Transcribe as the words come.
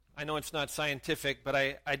I know it's not scientific, but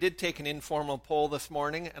I did take an informal poll this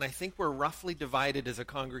morning, and I think we're roughly divided as a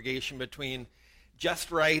congregation between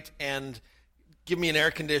just right and give me an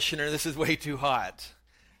air conditioner, this is way too hot.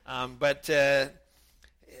 But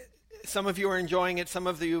some of you are enjoying it, some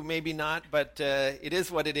of you maybe not, but it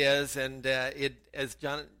is what it is, and as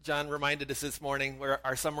John reminded us this morning,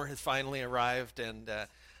 our summer has finally arrived, and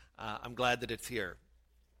I'm glad that it's here.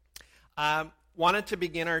 Wanted to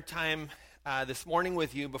begin our time this morning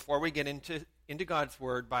with you before we get into God's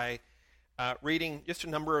Word by reading just a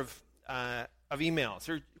number of emails.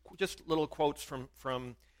 They're just little quotes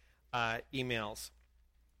from emails.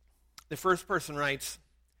 The first person writes,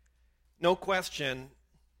 "No question,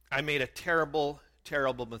 I made a terrible,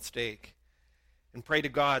 terrible mistake, and pray to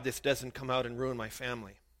God this doesn't come out and ruin my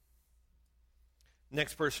family."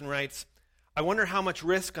 Next person writes, "I wonder how much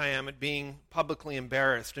risk I am at being publicly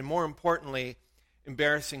embarrassed, and more importantly,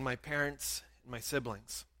 embarrassing my parents and my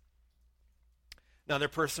siblings." Another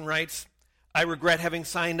person writes, "I regret having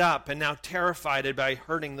signed up and now terrified by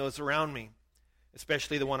hurting those around me,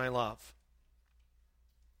 especially the one I love."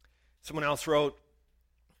 Someone else wrote,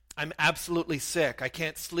 "I'm absolutely sick. I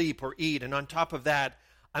can't sleep or eat, and on top of that,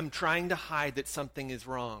 I'm trying to hide that something is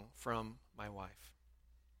wrong from my wife."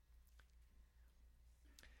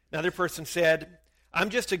 Another person said,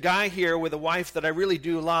 "I'm just a guy here with a wife that I really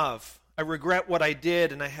do love. I regret what I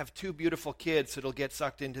did, and I have 2 beautiful kids that'll get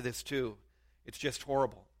sucked into this too. It's just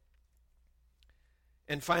horrible."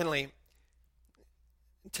 And finally,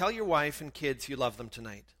 tell your wife and kids you love them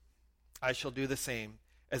tonight. I shall do the same,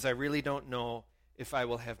 as I really don't know if I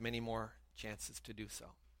will have many more chances to do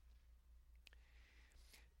so.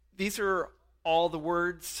 These are all the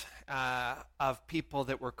words of people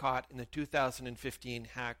that were caught in the 2015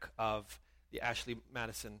 hack of the Ashley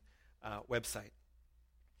Madison website.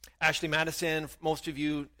 Ashley Madison, most of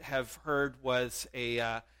you have heard, was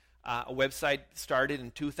a website started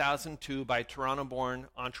in 2002 by a Toronto-born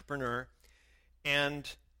entrepreneur,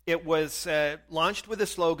 and it was launched with the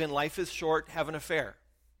slogan, "Life is short, have an affair."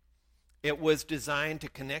 It was designed to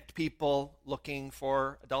connect people looking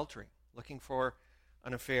for adultery, looking for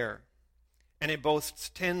an affair. And it boasts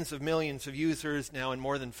tens of millions of users now in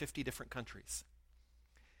more than 50 different countries.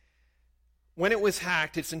 When it was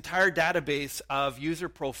hacked, its entire database of user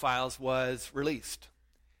profiles was released.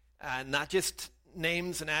 Not just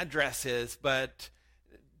names and addresses, but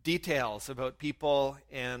details about people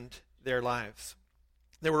and their lives.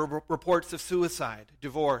 There were reports of suicide,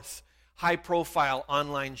 divorce, high-profile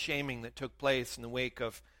online shaming that took place in the wake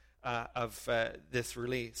of this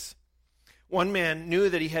release. One man knew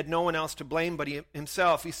that he had no one else to blame but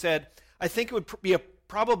himself. He said, "I think it would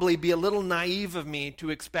probably be a little naive of me to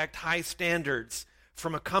expect high standards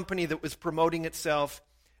from a company that was promoting itself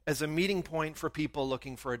as a meeting point for people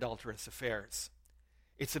looking for adulterous affairs.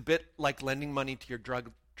 It's a bit like lending money to your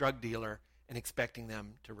drug dealer and expecting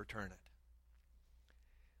them to return it."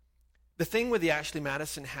 The thing with the Ashley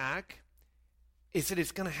Madison hack is that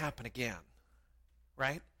it's going to happen again,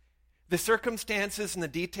 right? The circumstances and the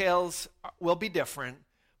details will be different,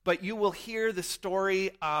 but you will hear the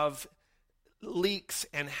story of leaks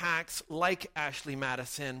and hacks like Ashley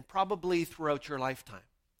Madison probably throughout your lifetime.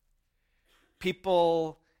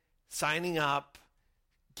 People signing up,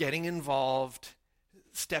 getting involved,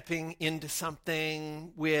 stepping into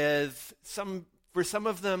something with for some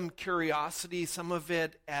of them, curiosity, some of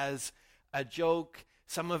it as a joke,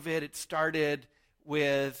 some of it started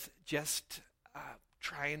with just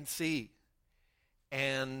try and see.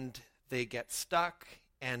 And they get stuck,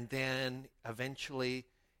 and then eventually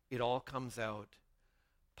it all comes out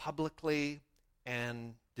publicly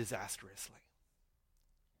and disastrously.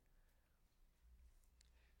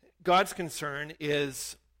 God's concern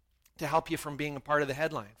is to help you from being a part of the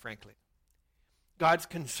headline, frankly. God's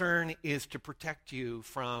concern is to protect you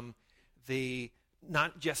from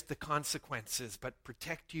not just the consequences, but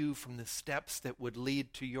protect you from the steps that would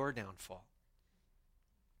lead to your downfall.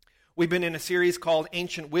 We've been in a series called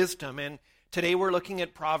Ancient Wisdom, and today we're looking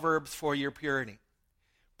at Proverbs for your purity.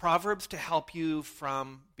 Proverbs to help you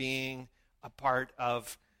from being a part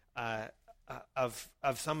of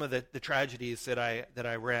some of the tragedies that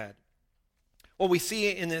I read. What we see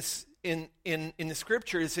in the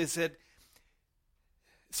scriptures is that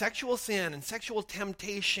sexual sin and sexual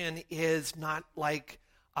temptation is not like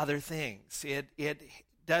other things. It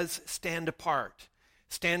does stand apart.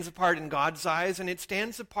 Stands apart in God's eyes, and it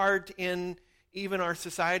stands apart in even our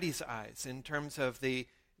society's eyes in terms of the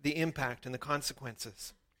impact and the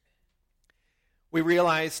consequences. We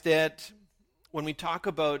realize that when we talk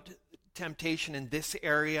about temptation in this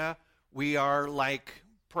area, we are like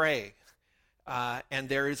prey, and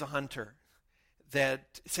there is a hunter.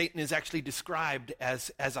 that Satan is actually described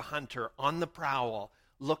as a hunter on the prowl,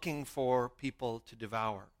 looking for people to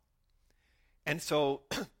devour. And so,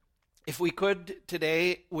 if we could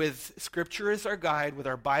today, with Scripture as our guide, with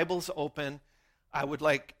our Bibles open, I would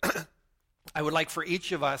like for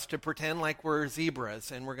each of us to pretend like we're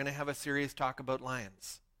zebras, and we're going to have a serious talk about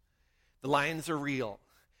lions. The lions are real,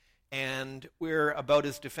 and we're about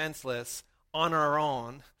as defenseless on our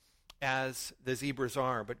own as the zebras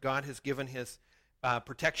are. But God has given his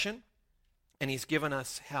protection, and he's given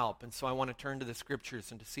us help. And so I want to turn to the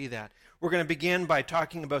Scriptures and to see that. We're going to begin by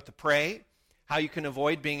talking about the prey, how you can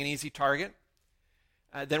avoid being an easy target.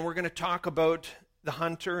 Then we're going to talk about the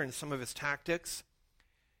hunter and some of his tactics.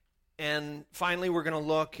 And finally, we're going to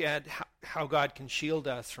look at how God can shield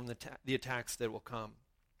us from the attacks that will come.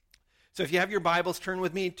 So if you have your Bibles, turn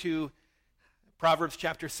with me to Proverbs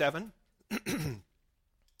chapter 7.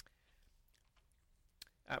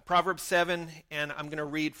 Proverbs 7, and I'm going to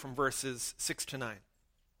read from verses 6 to 9.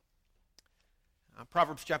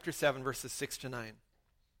 Proverbs chapter 7, verses 6 to 9.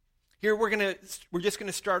 Here we're just going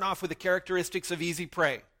to start off with the characteristics of easy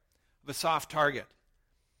prey, of a soft target.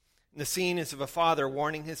 And the scene is of a father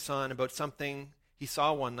warning his son about something he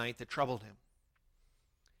saw one night that troubled him.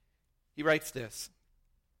 He writes this: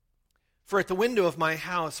 "For at the window of my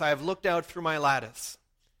house I have looked out through my lattice,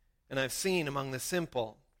 and I've seen among the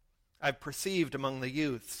simple, I've perceived among the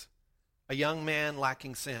youths, a young man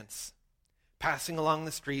lacking sense, passing along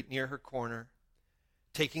the street near her corner,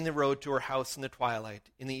 taking the road to her house in the twilight,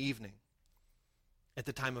 in the evening, at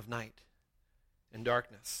the time of night and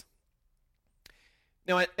darkness."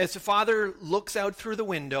 Now, as the father looks out through the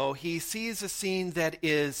window, he sees a scene that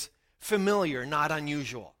is familiar, not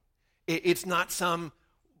unusual. It's not some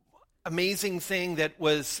amazing thing that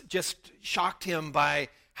was just shocked him by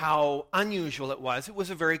how unusual it was. It was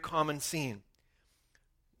a very common scene.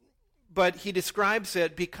 But he describes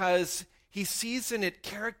it because he sees in it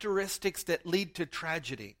characteristics that lead to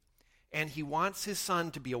tragedy. And he wants his son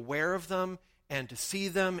to be aware of them and to see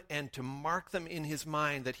them and to mark them in his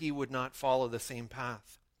mind that he would not follow the same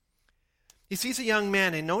path. He sees a young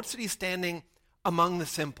man and notes that he's standing among the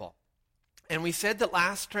simple. And we said that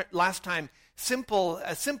last time,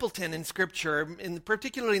 a simpleton in Scripture,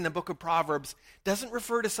 particularly in the book of Proverbs, doesn't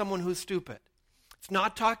refer to someone who's stupid. It's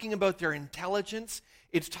not talking about their intelligence.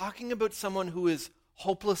 It's talking about someone who is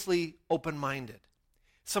hopelessly open-minded.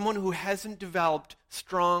 Someone who hasn't developed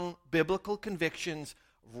strong biblical convictions,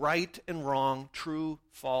 right and wrong, true,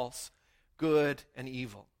 false, good and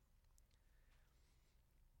evil.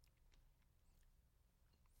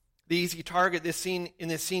 The easy target in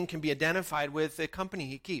this scene can be identified with the company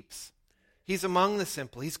he keeps. He's among the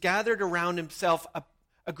simple. He's gathered around himself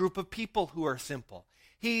a group of people who are simple.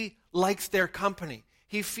 He likes their company.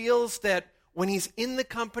 He feels that when he's in the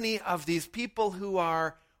company of these people who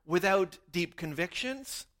are without deep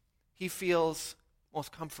convictions, he feels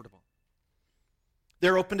most comfortable.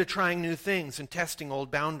 They're open to trying new things and testing old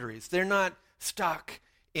boundaries. They're not stuck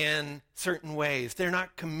in certain ways. They're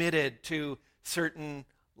not committed to certain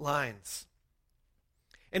lines.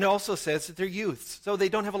 And it also says that they're youths, so they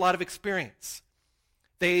don't have a lot of experience.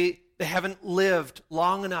 They haven't lived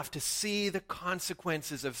long enough to see the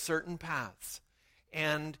consequences of certain paths.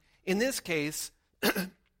 And in this case,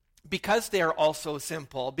 because they are also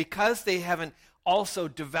simple, because they haven't also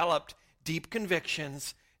developed deep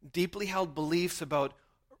convictions, deeply held beliefs about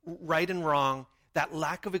right and wrong, that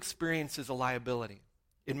lack of experience is a liability.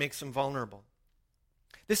 It makes them vulnerable.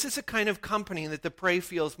 This is a kind of company that the prey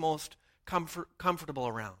feels most comfortable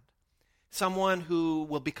around. Someone who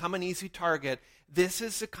will become an easy target. This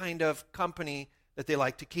is the kind of company that they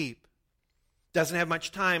like to keep. Doesn't have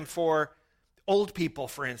much time for old people,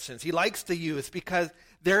 for instance. He likes the youth because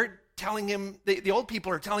they're telling him, the old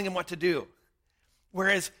people are telling him what to do.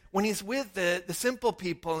 Whereas when he's with the simple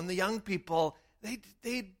people and the young people,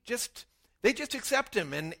 they just accept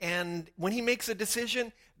him. And when he makes a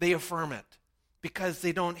decision, they affirm it because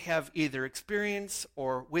they don't have either experience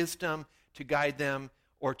or wisdom to guide them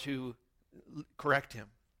or to correct him.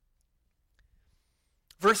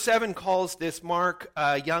 Verse 7 calls this Mark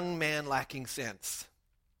a young man lacking sense.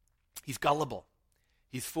 He's gullible.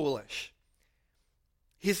 He's foolish.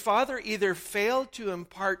 His father either failed to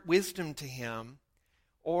impart wisdom to him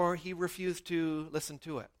or he refused to listen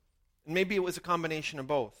to it. And maybe it was a combination of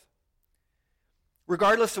both.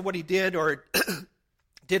 Regardless of what he did or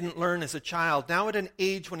didn't learn as a child, now at an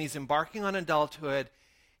age when he's embarking on adulthood,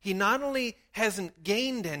 he not only hasn't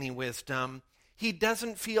gained any wisdom, he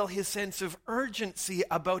doesn't feel his sense of urgency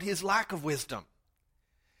about his lack of wisdom.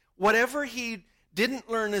 Whatever he didn't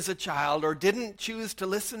learn as a child or didn't choose to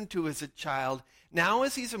listen to as a child, now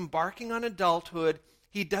as he's embarking on adulthood,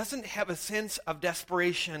 he doesn't have a sense of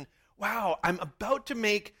desperation. Wow, I'm about to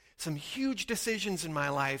make some huge decisions in my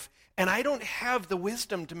life, and I don't have the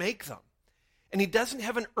wisdom to make them. And he doesn't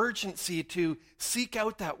have an urgency to seek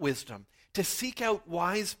out that wisdom, to seek out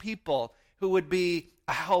wise people who would be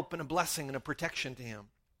a help and a blessing and a protection to him.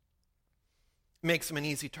 Makes him an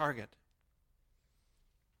easy target.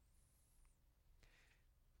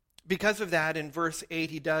 Because of that, in verse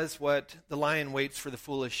 8, he does what the lion waits for the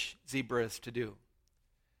foolish zebras to do.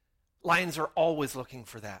 Lions are always looking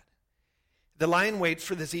for that. The lion waits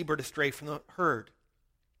for the zebra to stray from the herd.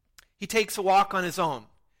 He takes a walk on his own,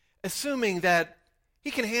 assuming that he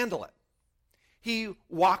can handle it. He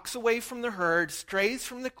walks away from the herd, strays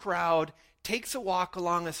from the crowd, takes a walk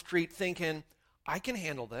along a street thinking, I can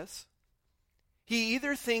handle this. He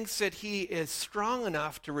either thinks that he is strong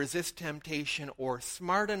enough to resist temptation or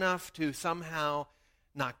smart enough to somehow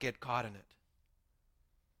not get caught in it.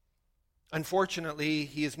 Unfortunately,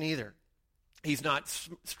 he is neither. He's not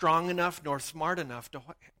strong enough nor smart enough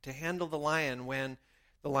to handle the lion when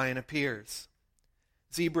the lion appears.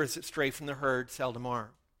 Zebras that stray from the herd seldom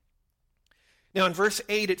are. Now in verse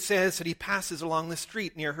 8 it says that he passes along the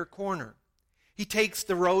street near her corner. He takes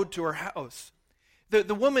the road to her house.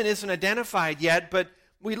 The woman isn't identified yet, but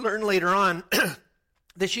we learn later on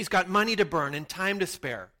that she's got money to burn and time to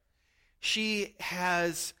spare. She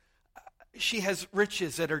has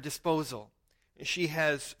riches at her disposal. She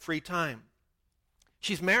has free time.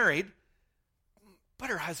 She's married, but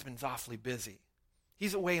her husband's awfully busy.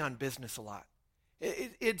 He's away on business a lot.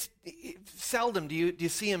 It's seldom do you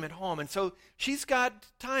see him at home. And so she's got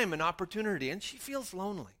time and opportunity, and she feels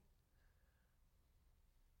lonely.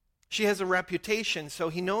 She has a reputation, so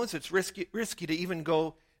he knows it's risky to even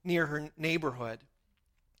go near her neighborhood.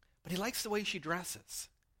 But he likes the way she dresses.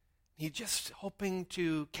 He's just hoping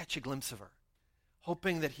to catch a glimpse of her,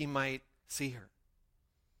 hoping that he might see her.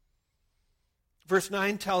 Verse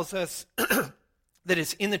 9 tells us that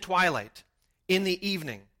it's in the twilight, in the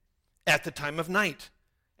evening, at the time of night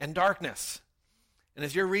and darkness. And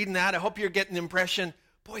as you're reading that, I hope you're getting the impression,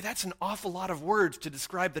 boy, that's an awful lot of words to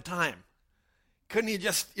describe the time. Couldn't he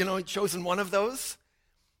just, chosen one of those?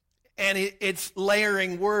 And it's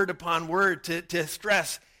layering word upon word to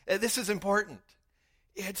stress, this is important.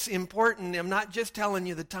 It's important. I'm not just telling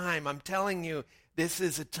you the time. I'm telling you this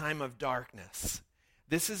is a time of darkness.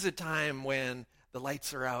 This is a time when the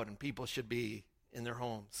lights are out and people should be in their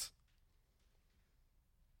homes.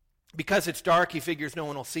 Because it's dark, he figures no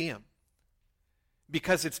one will see him.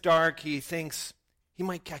 Because it's dark, he thinks he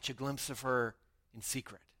might catch a glimpse of her in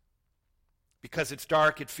secret. Because it's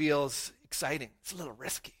dark, it feels exciting. It's a little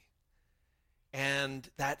risky. And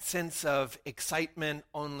that sense of excitement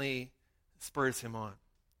only spurs him on.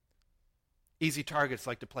 Easy targets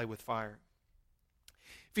like to play with fire.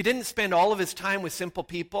 If he didn't spend all of his time with simple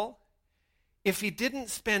people, if he didn't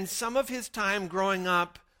spend some of his time growing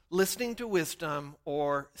up listening to wisdom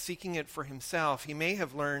or seeking it for himself, he may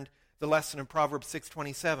have learned the lesson of Proverbs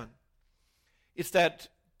 6:27. It's that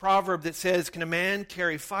proverb that says, can a man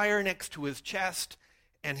carry fire next to his chest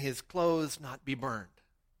and his clothes not be burned?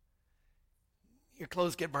 Your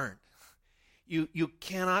clothes get burned. You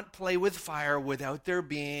cannot play with fire without there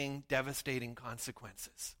being devastating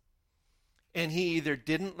consequences. And he either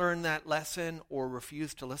didn't learn that lesson or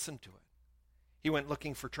refused to listen to it. He went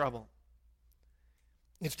looking for trouble.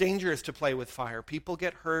 It's dangerous to play with fire. People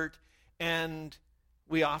get hurt, and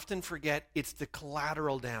we often forget it's the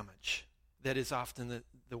collateral damage that is often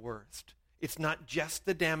the worst. It's not just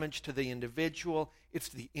the damage to the individual, it's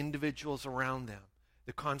the individuals around them,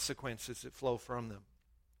 the consequences that flow from them.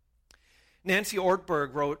 Nancy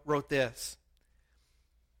Ortberg wrote this.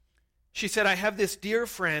 She said, I have this dear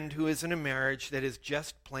friend who is in a marriage that is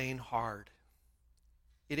just plain hard.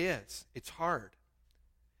 It is. It's hard.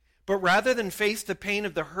 But rather than face the pain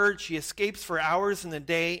of the hurt, she escapes for hours in the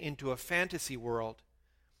day into a fantasy world.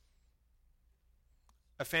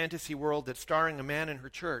 A fantasy world that's starring a man in her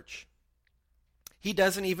church. He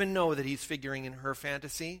doesn't even know that he's figuring in her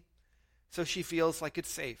fantasy, so she feels like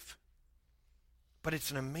it's safe. But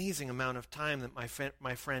it's an amazing amount of time that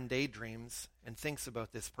my friend daydreams and thinks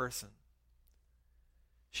about this person.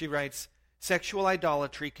 She writes, sexual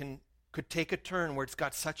idolatry could take a turn where it's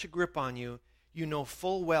got such a grip on you, you know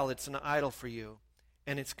full well it's an idol for you,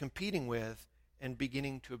 and it's competing with and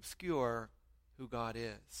beginning to obscure who God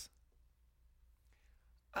is.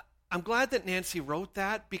 I'm glad that Nancy wrote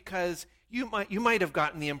that, because you might have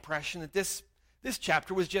gotten the impression that this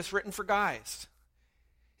chapter was just written for guys.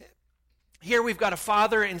 Here we've got a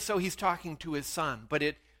father, and so he's talking to his son, but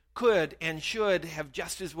it could and should have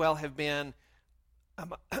just as well have been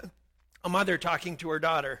a mother talking to her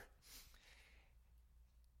daughter.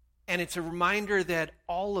 And it's a reminder that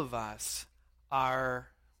all of us are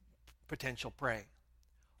potential prey.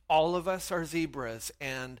 All of us are zebras,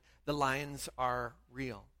 and the lions are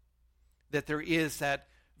real. That there is that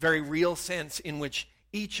very real sense in which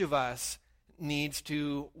each of us needs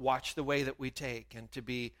to watch the way that we take and to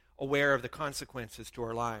be aware of the consequences to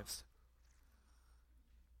our lives.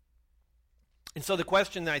 And so the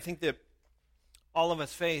question that I think that all of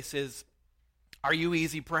us face is, are you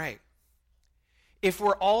easy prey? If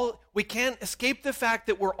we can't escape the fact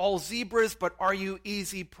that we're all zebras, but are you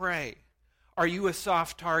easy prey? Are you a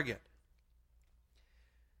soft target?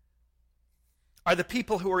 Are the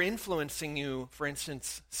people who are influencing you, for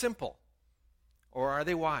instance, simple? Or are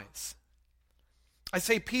they wise? I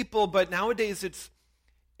say people, but nowadays it's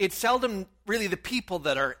seldom really the people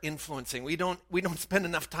that are influencing. We don't spend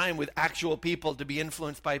enough time with actual people to be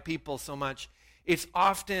influenced by people so much. It's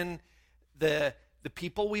often the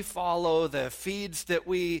people we follow, the feeds that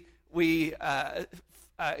we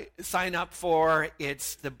sign up for.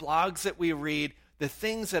 It's the blogs that we read, the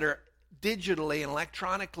things that are digitally and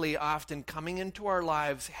electronically often coming into our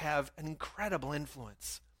lives have an incredible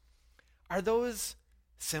influence. Are those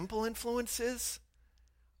simple influences?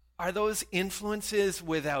 Are those influences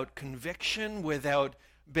without conviction, without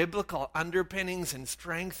biblical underpinnings and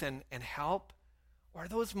strength and help? Or are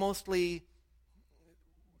those mostly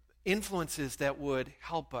influences that would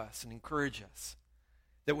help us and encourage us,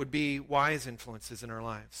 that would be wise influences in our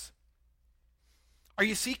lives? Are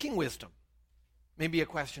you seeking wisdom? Maybe a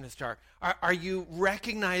question to start. Are you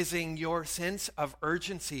recognizing your sense of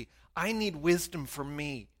urgency? I need wisdom for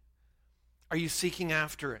me. Are you seeking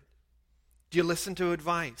after it? Do you listen to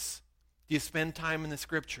advice? Do you spend time in the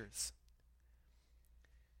scriptures?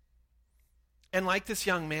 And like this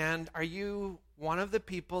young man, are you one of the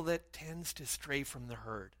people that tends to stray from the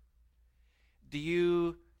herd? Do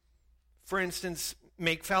you, for instance,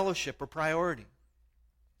 make fellowship a priority?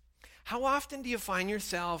 How often do you find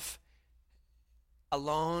yourself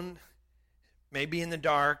alone, maybe in the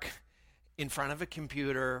dark, in front of a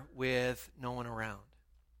computer with no one around?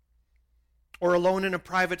 Or alone in a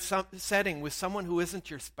private setting with someone who isn't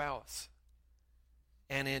your spouse,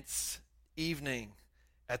 and it's evening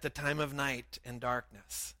at the time of night and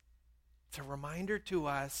darkness? It's a reminder to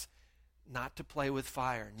us not to play with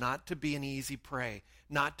fire, not to be an easy prey,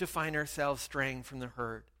 not to find ourselves straying from the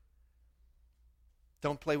herd.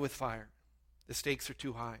 Don't play with fire. The stakes are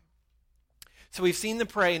too high. So we've seen the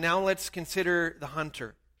prey. Now let's consider the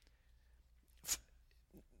hunter.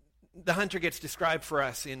 The hunter gets described for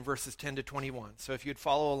us in verses 10 to 21. So if you'd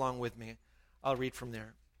follow along with me, I'll read from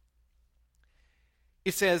there.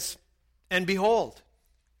 It says, "And behold,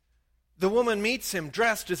 the woman meets him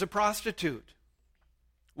dressed as a prostitute.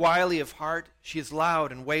 Wily of heart, she is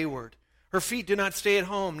loud and wayward. Her feet do not stay at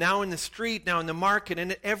home. Now in the street, now in the market,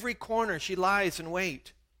 and at every corner she lies in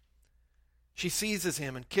wait. She seizes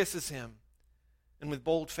him and kisses him. And with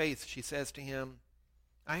bold face she says to him,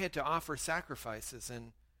 I had to offer sacrifices,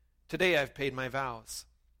 and today I've paid my vows.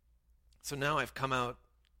 So now I've come out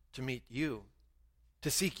to meet you, to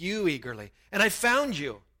seek you eagerly. And I found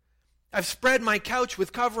you. I've spread my couch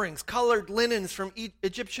with coverings, colored linens from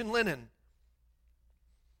Egyptian linen.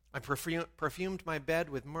 I perfumed my bed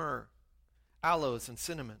with myrrh, aloes, and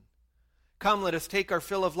cinnamon. Come, let us take our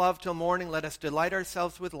fill of love till morning. Let us delight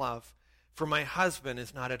ourselves with love, for my husband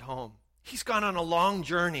is not at home. He's gone on a long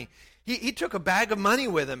journey. He took a bag of money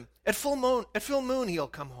with him. At full moon he'll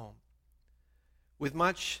come home. With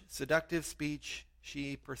much seductive speech,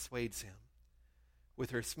 she persuades him.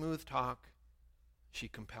 With her smooth talk, she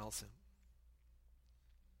compels him."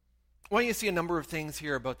 I want you to see a number of things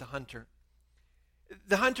here about the hunter.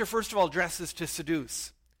 The hunter, first of all, dresses to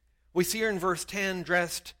seduce. We see her in verse 10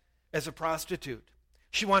 dressed as a prostitute.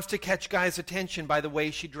 She wants to catch guys' attention by the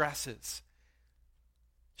way she dresses.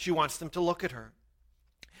 She wants them to look at her.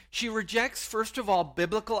 She rejects, first of all,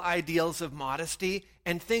 biblical ideals of modesty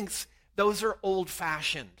and thinks those are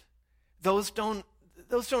old-fashioned. Those don't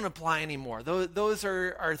apply anymore. Those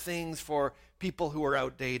are things for people who are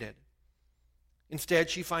outdated. Instead,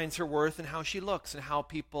 she finds her worth in how she looks and how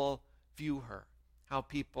people view her, how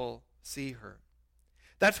people see her.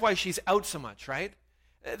 That's why she's out so much, right?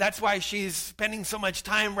 That's why she's spending so much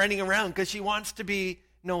time running around, because she wants to be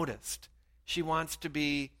noticed. She wants to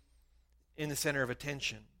be in the center of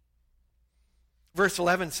attention. Verse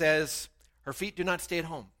 11 says, her feet do not stay at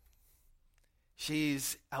home.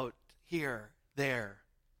 She's out here, there.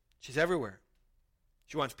 She's everywhere.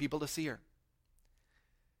 She wants people to see her.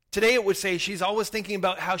 Today it would say she's always thinking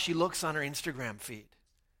about how she looks on her Instagram feed.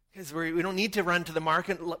 Because we don't need to run to the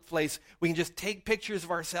marketplace. We can just take pictures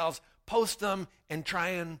of ourselves, post them, and try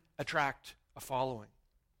and attract a following.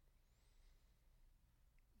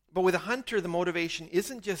 But with a hunter, the motivation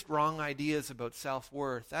isn't just wrong ideas about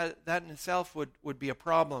self-worth. That in itself would be a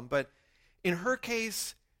problem. But in her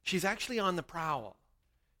case, she's actually on the prowl.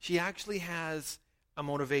 She actually has a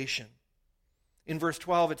motivation. In verse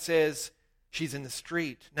 12, it says, she's in the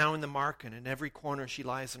street, now in the market, in every corner she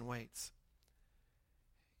lies and waits.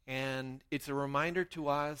 And it's a reminder to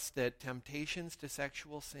us that temptations to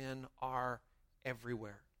sexual sin are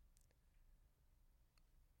everywhere.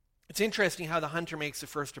 It's interesting how the hunter makes the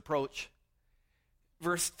first approach.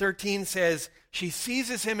 Verse 13 says, she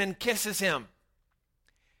seizes him and kisses him.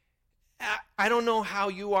 I don't know how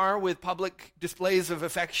you are with public displays of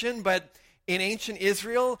affection, but in ancient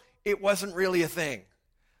Israel, it wasn't really a thing.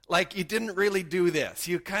 Like, you didn't really do this.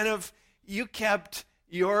 You kept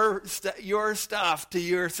your stuff to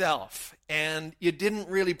yourself, and you didn't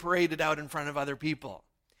really parade it out in front of other people.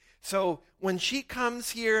 So when she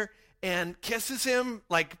comes here and kisses him,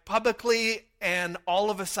 like, publicly, and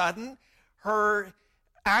all of a sudden, her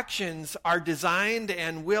actions are designed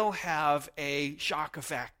and will have a shock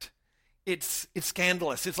effect. It's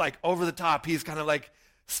scandalous. It's like over the top. He's kind of like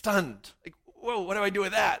stunned. Like, whoa, what do I do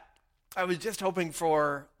with that? I was just hoping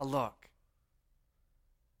for a look.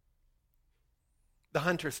 The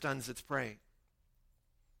hunter stuns its prey.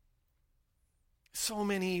 So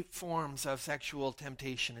many forms of sexual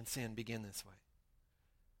temptation and sin begin this way.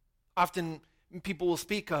 Often people will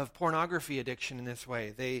speak of pornography addiction in this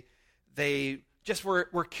way. They just were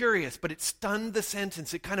curious, but it stunned the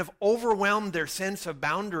sentence. It kind of overwhelmed their sense of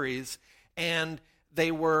boundaries, and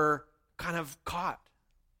they were kind of caught.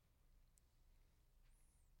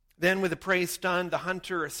 Then with the prey stunned, the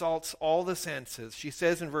hunter assaults all the senses. She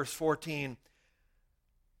says in verse 14,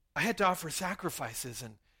 I had to offer sacrifices,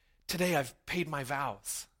 and today I've paid my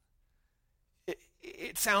vows.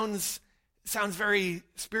 It sounds very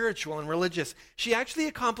spiritual and religious. She actually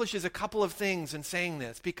accomplishes a couple of things in saying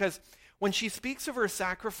this, because when she speaks of her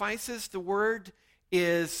sacrifices, the word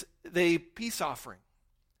is the peace offering.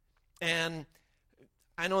 And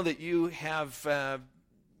I know that you have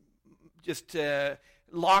just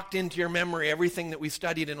locked into your memory everything that we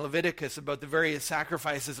studied in Leviticus about the various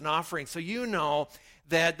sacrifices and offerings. So you know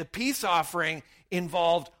that the peace offering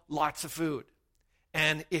involved lots of food,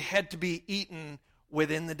 and it had to be eaten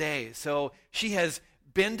within the day. So she has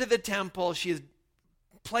been to the temple, she has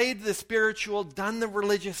played the spiritual, done the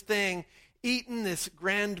religious thing, eaten this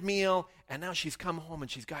grand meal, and now she's come home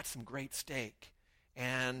and she's got some great steak.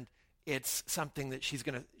 And it's something that she's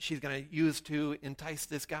gonna use to entice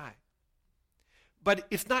this guy. But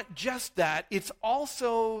it's not just that, it's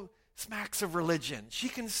also smacks of religion. She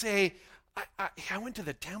can say, I went to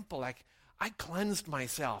the temple, I cleansed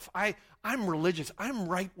myself. I'm religious. I'm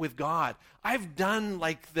right with God. I've done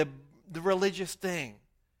like the religious thing.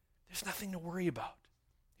 There's nothing to worry about.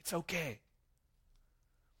 It's okay.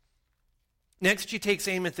 Next, she takes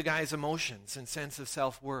aim at the guy's emotions and sense of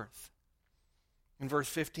self-worth. In verse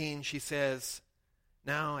 15, she says,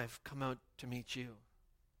 now I've come out to meet you,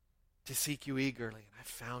 to seek you eagerly, and I've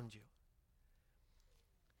found you.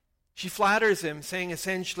 She flatters him, saying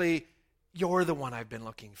essentially, you're the one I've been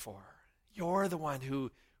looking for. You're the one who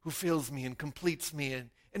fills me and completes me, and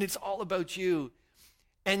it's all about you.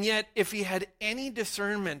 And yet, if he had any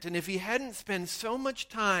discernment, and if he hadn't spent so much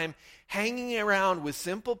time hanging around with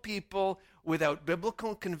simple people without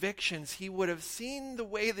biblical convictions, he would have seen the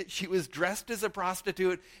way that she was dressed as a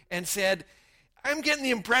prostitute and said, I'm getting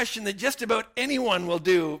the impression that just about anyone will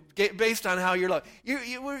do based on how you're looking.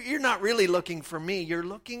 You're not really looking for me. You're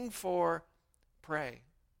looking for prey.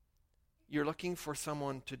 You're looking for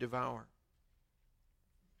someone to devour.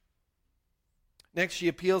 Next, she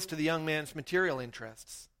appeals to the young man's material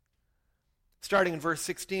interests. Starting in verse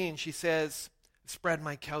 16, she says, spread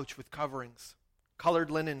my couch with coverings,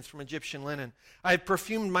 colored linens from Egyptian linen. I have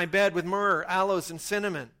perfumed my bed with myrrh, aloes, and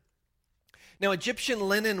cinnamon. Now, Egyptian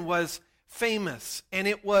linen was famous, and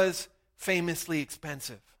it was famously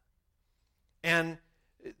expensive. And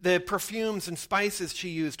the perfumes and spices she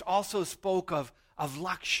used also spoke of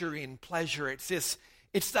luxury and pleasure. It's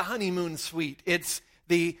the honeymoon suite. It's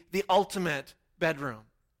the ultimate bedroom.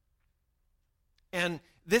 And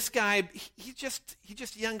this guy, he's just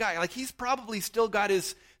a young guy. Like, he's probably still got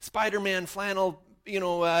his Spider-Man flannel,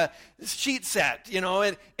 sheet set,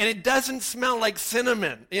 and it doesn't smell like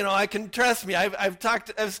cinnamon. I can trust me. I've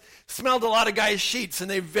smelled a lot of guys' sheets, and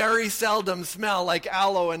they very seldom smell like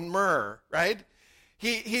aloe and myrrh, right?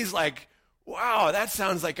 He's like, wow, that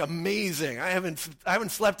sounds like amazing. I haven't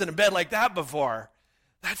slept in a bed like that before.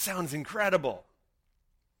 That sounds incredible.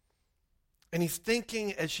 And he's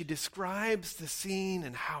thinking, as she describes the scene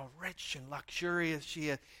and how rich and luxurious she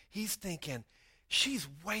is, he's thinking, she's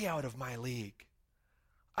way out of my league.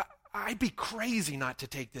 I'd be crazy not to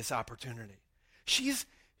take this opportunity. She's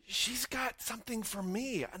got something for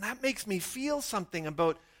me, and that makes me feel something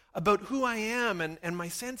about who I am and my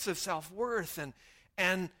sense of self-worth.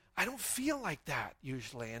 And I don't feel like that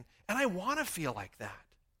usually, and I want to feel like that.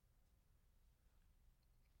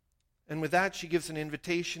 And with that, she gives an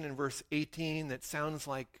invitation in verse 18 that sounds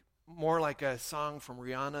like more like a song from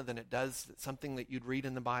Rihanna than it does something that you'd read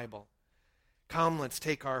in the Bible. Come, let's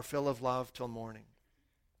take our fill of love till morning.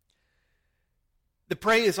 The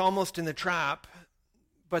prey is almost in the trap,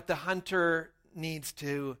 but the hunter needs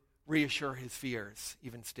to reassure his fears,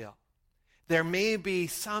 even still. There may be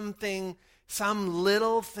something, some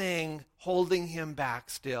little thing holding him back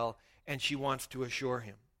still, and she wants to assure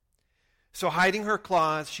him. So hiding her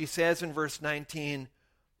claws, she says in verse 19,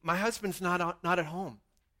 my husband's not at home.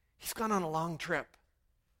 He's gone on a long trip.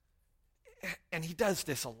 And he does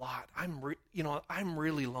this a lot. I'm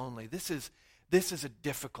really lonely. This is a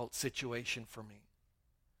difficult situation for me.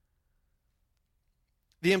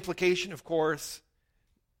 The implication, of course,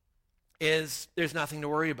 is there's nothing to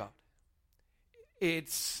worry about.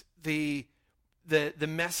 It's the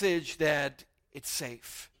message that it's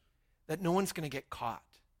safe, that no one's going to get caught,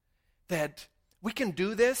 that we can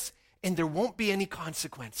do this and there won't be any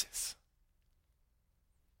consequences.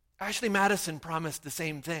 Ashley Madison promised the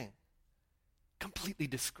same thing. Completely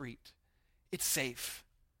discreet. It's safe.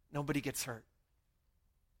 Nobody gets hurt.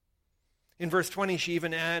 In verse 20, she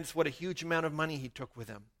even adds what a huge amount of money he took with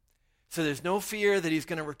him. So there's no fear that he's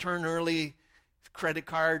going to return early, credit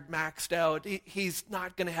card maxed out. He's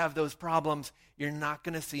not going to have those problems. You're not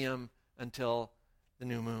going to see him until the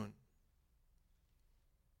new moon.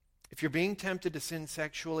 If you're being tempted to sin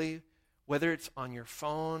sexually, whether it's on your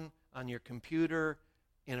phone, on your computer,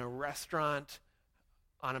 in a restaurant,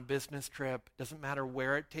 on a business trip, doesn't matter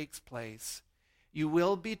where it takes place, you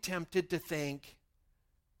will be tempted to think,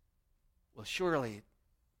 well, surely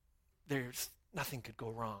there's nothing could go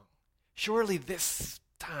wrong. Surely this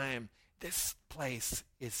time, this place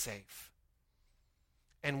is safe.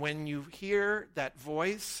 And when you hear that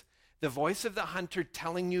voice, the voice of the hunter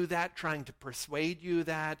telling you that, trying to persuade you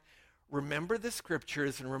that, remember the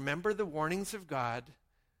scriptures and remember the warnings of God,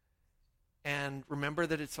 and remember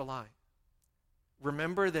that it's a lie.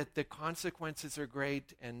 Remember that the consequences are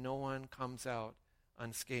great and no one comes out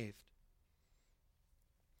unscathed.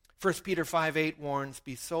 1 Peter 5:8 warns,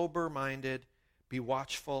 be sober-minded, be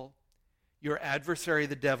watchful. Your adversary,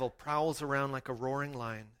 the devil, prowls around like a roaring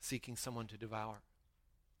lion, seeking someone to devour.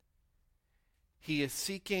 He is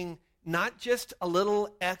seeking not just a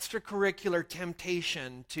little extracurricular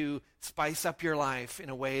temptation to spice up your life in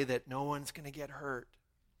a way that no one's going to get hurt.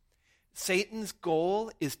 Satan's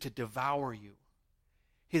goal is to devour you.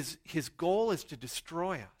 His goal is to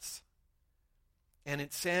destroy us. And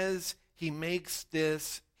it says he makes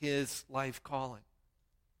this his life calling.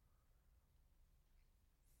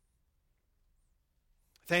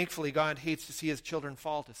 Thankfully, God hates to see his children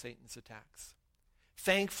fall to Satan's attacks.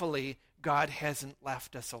 Thankfully, God hasn't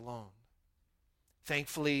left us alone.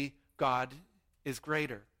 Thankfully, God is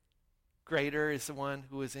greater. Greater is the one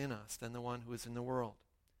who is in us than the one who is in the world.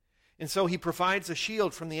 And so he provides a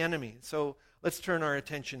shield from the enemy. So let's turn our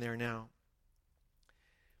attention there now.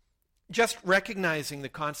 Just recognizing the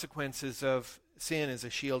consequences of sin as a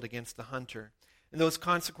shield against the hunter. And those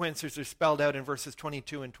consequences are spelled out in verses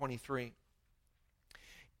 22 and 23.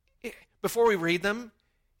 Before we read them,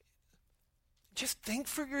 just think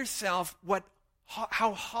for yourself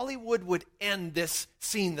how Hollywood would end this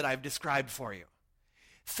scene that I've described for you.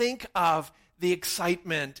 Think of the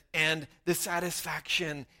excitement and the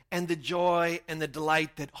satisfaction and the joy and the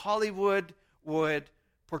delight that Hollywood would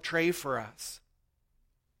portray for us.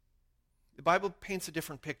 The Bible paints a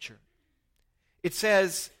different picture. It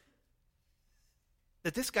says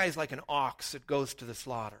that this guy is like an ox that goes to the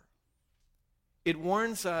slaughter. It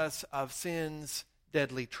warns us of sin's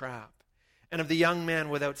deadly trap. And of the young man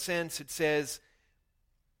without sense, it says,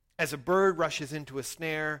 as a bird rushes into a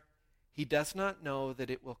snare, he does not know that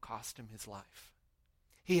it will cost him his life.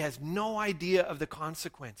 He has no idea of the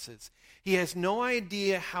consequences. He has no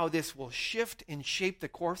idea how this will shift and shape the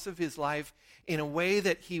course of his life in a way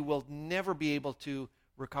that he will never be able to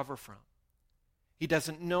recover from. He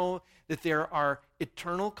doesn't know that there are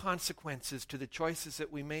eternal consequences to the choices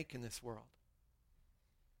that we make in this world.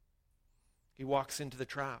 He walks into the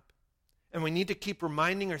trap. And we need to keep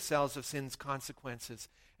reminding ourselves of sin's consequences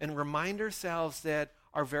and remind ourselves that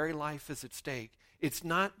our very life is at stake. It's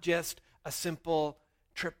not just a simple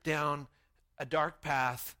trip down a dark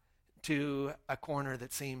path to a corner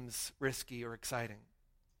that seems risky or exciting.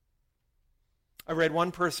 I read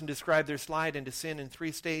one person describe their slide into sin in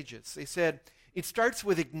 3 stages. They said it starts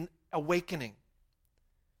with awakening,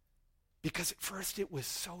 because at first it was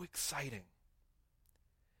so exciting.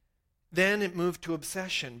 Then it moved to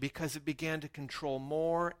obsession because it began to control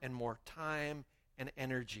more and more time and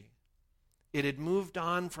energy. It had moved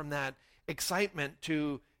on from that excitement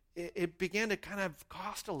to, it began to kind of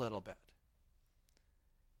cost a little bit.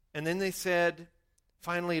 And then they said,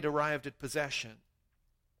 finally it arrived at possession.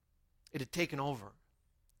 It had taken over.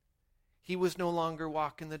 He was no longer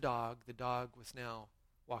walking the dog was now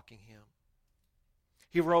walking him.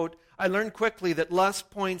 He wrote, I learned quickly that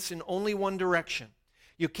lust points in only one direction.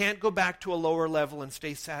 You can't go back to a lower level and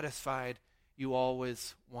stay satisfied. You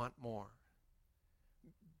always want more.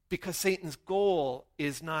 Because Satan's goal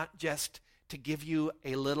is not just to give you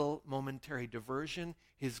a little momentary diversion.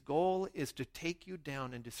 His goal is to take you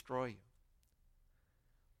down and destroy you.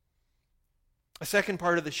 A second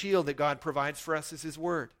part of the shield that God provides for us is His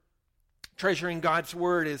Word. Treasuring God's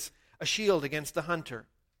Word is a shield against the hunter.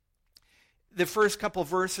 The first couple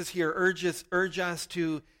verses here urge us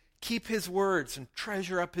to keep His words and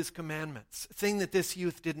treasure up His commandments, a thing that this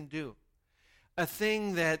youth didn't do. A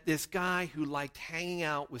thing that this guy who liked hanging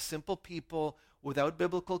out with simple people without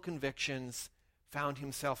biblical convictions found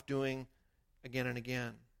himself doing again and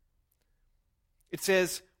again. It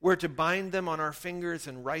says we're to bind them on our fingers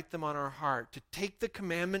and write them on our heart, to take the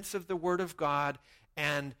commandments of the Word of God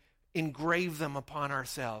and engrave them upon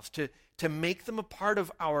ourselves, to make them a part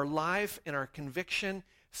of our life and our conviction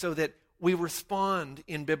so that we respond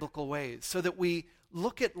in biblical ways, so that we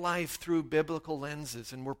look at life through biblical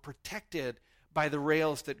lenses and we're protected by the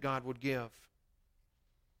rails that God would give.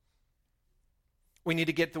 We need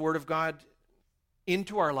to get the Word of God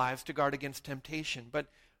into our lives to guard against temptation. But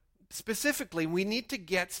specifically, we need to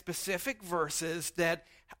get specific verses that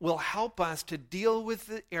will help us to deal with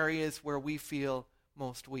the areas where we feel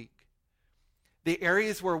most weak. The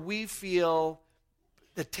areas where we feel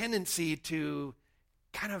the tendency to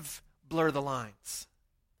kind of blur the lines.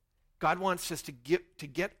 God wants us to get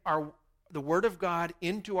the Word of God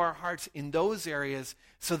into our hearts in those areas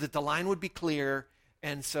so that the line would be clear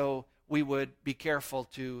and so we would be careful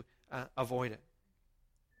to avoid it.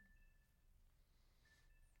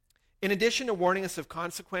 In addition to warning us of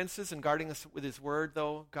consequences and guarding us with His Word,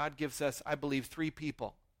 though, God gives us, I believe, 3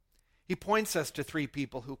 people. He points us to 3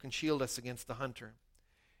 people who can shield us against the hunter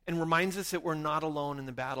and reminds us that we're not alone in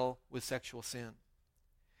the battle with sexual sin.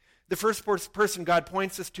 The first person God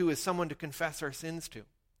points us to is someone to confess our sins to,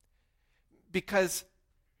 because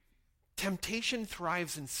temptation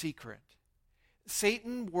thrives in secret.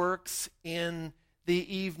 Satan works in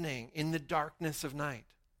the evening, in the darkness of night.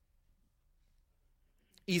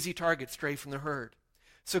 Easy target, stray from the herd.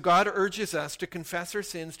 So God urges us to confess our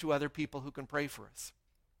sins to other people who can pray for us.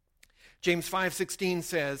 James 5:16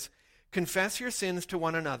 says, confess your sins to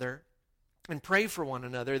one another and pray for one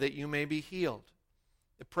another that you may be healed.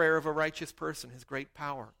 The prayer of a righteous person has great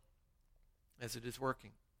power as it is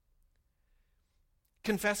working.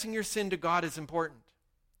 Confessing your sin to God is important.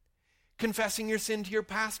 Confessing your sin to your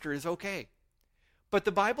pastor is okay. But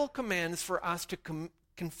the Bible commands for us to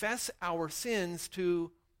confess our sins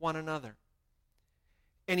to one another.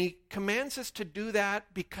 And He commands us to do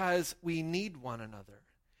that because we need one another.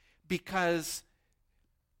 Because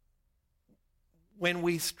when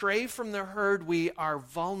we stray from the herd, we are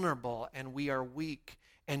vulnerable and we are weak.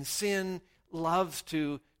 And sin loves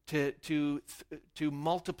to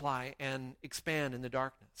multiply and expand in the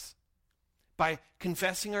darkness. By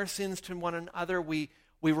confessing our sins to one another, we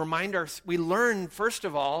learn, first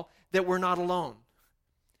of all, that we're not alone.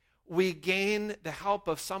 We gain the help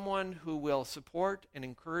of someone who will support and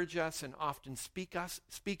encourage us and often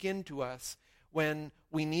speak into us when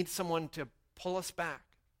we need someone to pull us back.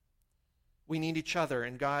 We need each other,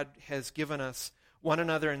 and God has given us one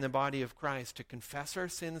another in the body of Christ to confess our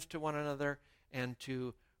sins to one another and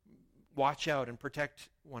to watch out and protect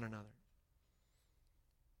one another.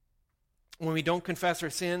 When we don't confess our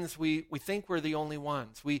sins, we think we're the only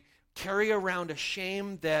ones. We carry around a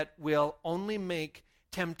shame that will only make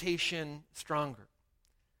temptation stronger.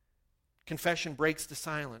 Confession breaks the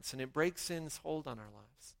silence, and it breaks sin's hold on our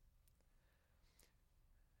lives.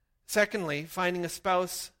 Secondly, finding a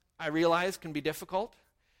spouse, I realize, can be difficult.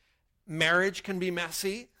 Marriage can be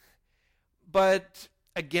messy. But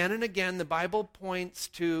again and again, the Bible points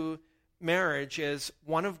to marriage as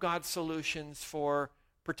one of God's solutions for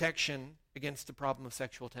protection against the problem of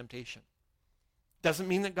sexual temptation. Doesn't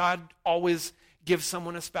mean that God always gives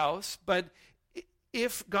someone a spouse, but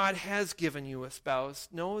if God has given you a spouse,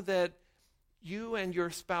 know that you and your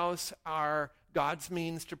spouse are God's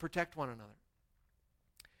means to protect one another.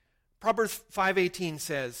 Proverbs 5:18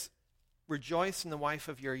 says, rejoice in the wife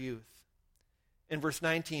of your youth. And verse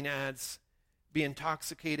 19 adds, be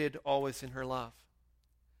intoxicated always in her love.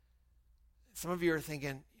 Some of you are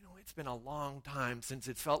thinking, it's been a long time since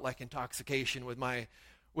it felt like intoxication with my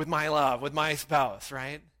love, with my spouse,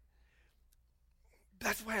 right?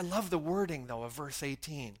 That's why I love the wording, though, of verse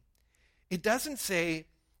 18. It doesn't say,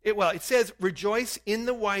 it says, rejoice in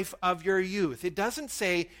the wife of your youth. It doesn't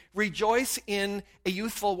say, rejoice in a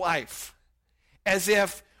youthful wife. As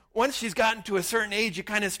if once she's gotten to a certain age, you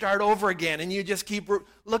kind of start over again, and you just keep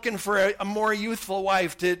looking for a more youthful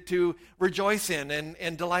wife to rejoice in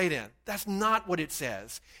and delight in. That's not what it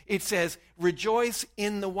says. It says, rejoice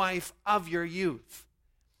in the wife of your youth.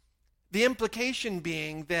 The implication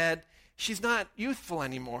being that she's not youthful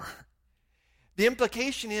anymore. The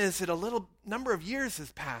implication is that a little number of years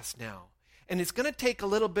has passed now, and it's going to take a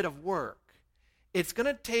little bit of work. It's going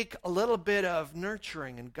to take a little bit of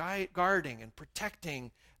nurturing and guarding and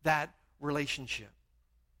protecting that relationship.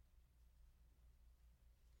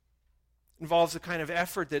 It involves the kind of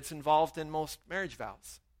effort that's involved in most marriage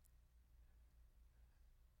vows.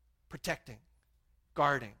 Protecting,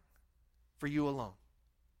 guarding, for you alone.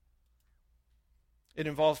 It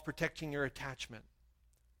involves protecting your attachment,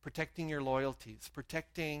 protecting your loyalties,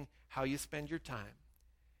 protecting how you spend your time.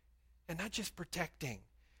 And not just protecting.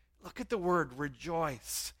 Look at the word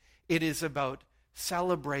rejoice. It is about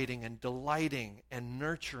celebrating and delighting and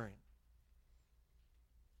nurturing.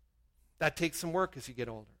 That takes some work as you get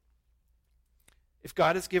older. If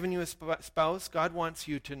God has given you a spouse, God wants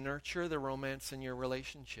you to nurture the romance in your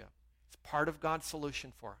relationship. It's part of God's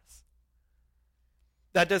solution for us.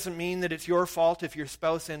 That doesn't mean that it's your fault if your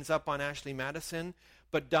spouse ends up on Ashley Madison,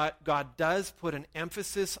 but God does put an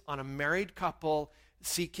emphasis on a married couple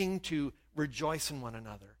seeking to rejoice in one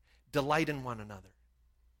another, delight in one another,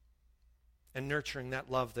 and nurturing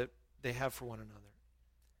that love that they have for one another.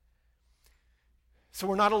 So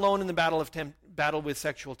we're not alone in the battle with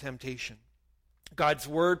sexual temptation. God's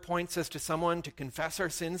word points us to someone to confess our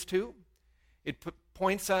sins to. It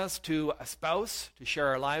points us to a spouse to share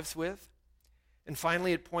our lives with. And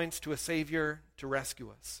finally, it points to a Savior to rescue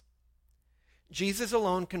us. Jesus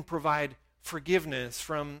alone can provide forgiveness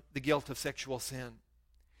from the guilt of sexual sin.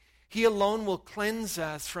 He alone will cleanse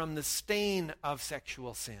us from the stain of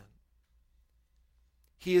sexual sin.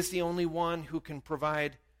 He is the only one who can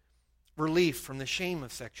provide relief from the shame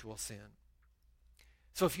of sexual sin.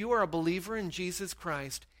 So if you are a believer in Jesus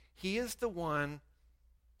Christ, He is the one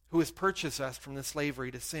who has purchased us from the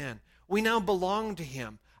slavery to sin. We now belong to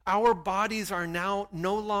Him. Our bodies are now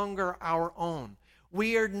no longer our own.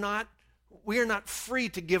 We are not free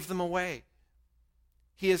to give them away.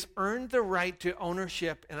 He has earned the right to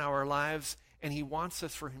ownership in our lives, and He wants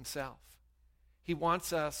us for Himself. He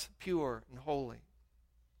wants us pure and holy.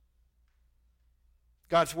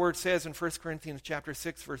 God's word says in 1 Corinthians chapter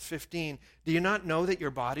 6, verse 15, do you not know that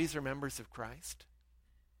your bodies are members of Christ?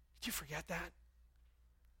 Did you forget that?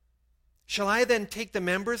 Shall I then take the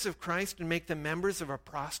members of Christ and make them members of a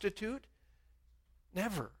prostitute?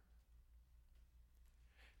 Never.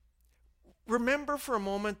 Remember for a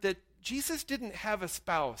moment that Jesus didn't have a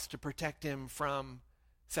spouse to protect him from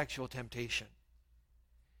sexual temptation.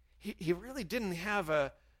 He really didn't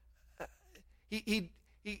have he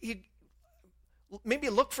maybe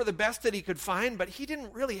looked for the best that he could find, but he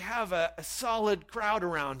didn't really have a solid crowd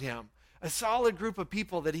around him, a solid group of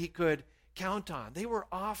people that he could count on. They were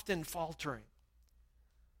often faltering.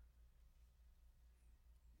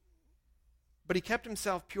 But He kept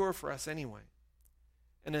Himself pure for us anyway.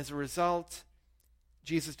 And as a result,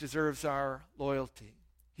 Jesus deserves our loyalty.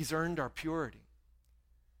 He's earned our purity.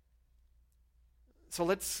 So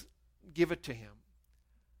let's give it to Him.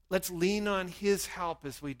 Let's lean on His help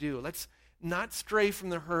as we do. Let's not stray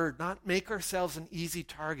from the herd, not make ourselves an easy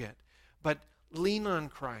target, but lean on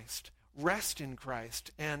Christ, rest in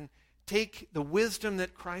Christ, and take the wisdom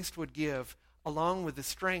that Christ would give along with the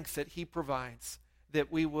strength that He provides,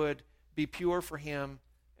 that we would be pure for Him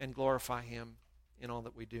and glorify Him in all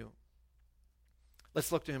that we do.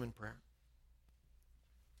 Let's look to Him in prayer.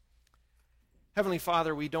 Heavenly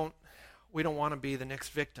Father, we don't want to be the next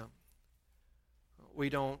victim. We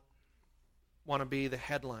don't want to be the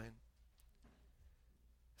headline.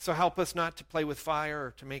 So help us not to play with fire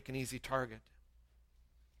or to make an easy target.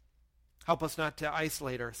 Help us not to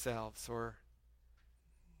isolate ourselves or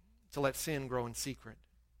to let sin grow in secret.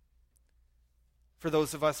 For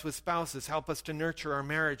those of us with spouses, help us to nurture our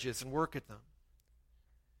marriages and work at them.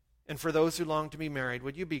 And for those who long to be married,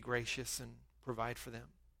 would you be gracious and provide for them?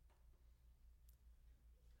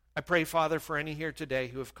 I pray, Father, for any here today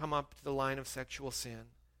who have come up to the line of sexual sin.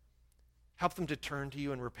 Help them to turn to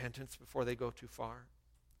you in repentance before they go too far.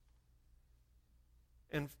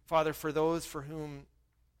 And Father, for those for whom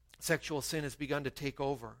sexual sin has begun to take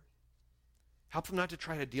over, help them not to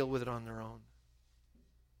try to deal with it on their own.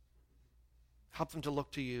 Help them to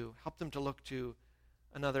look to you. Help them to look to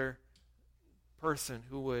another person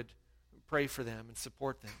who would pray for them and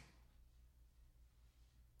support them.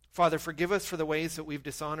 Father, forgive us for the ways that we've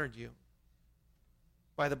dishonored you.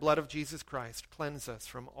 By the blood of Jesus Christ, cleanse us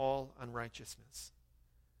from all unrighteousness.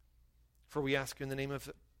 For we ask you in the name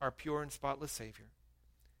of our pure and spotless Savior,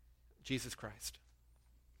 Jesus Christ.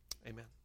 Amen.